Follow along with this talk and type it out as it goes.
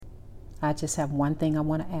I just have one thing I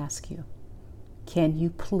want to ask you. Can you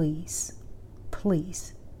please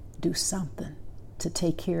do something to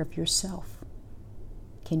take care of yourself?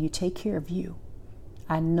 Can you take care of you?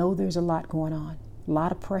 I know there's a lot going on, a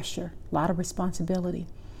lot of pressure, a lot of responsibility.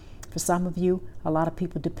 For some of you, a lot of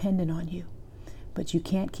people depending on you. But you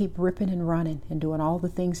can't keep ripping and running and doing all the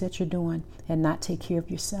things that you're doing and not take care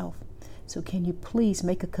of yourself. So can you please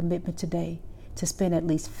make a commitment today to spend at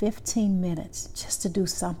least 15 minutes just to do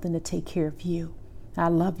something to take care of you? I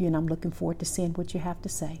love you, and I'm looking forward to seeing what you have to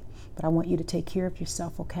say. But I want you to take care of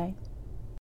yourself, okay?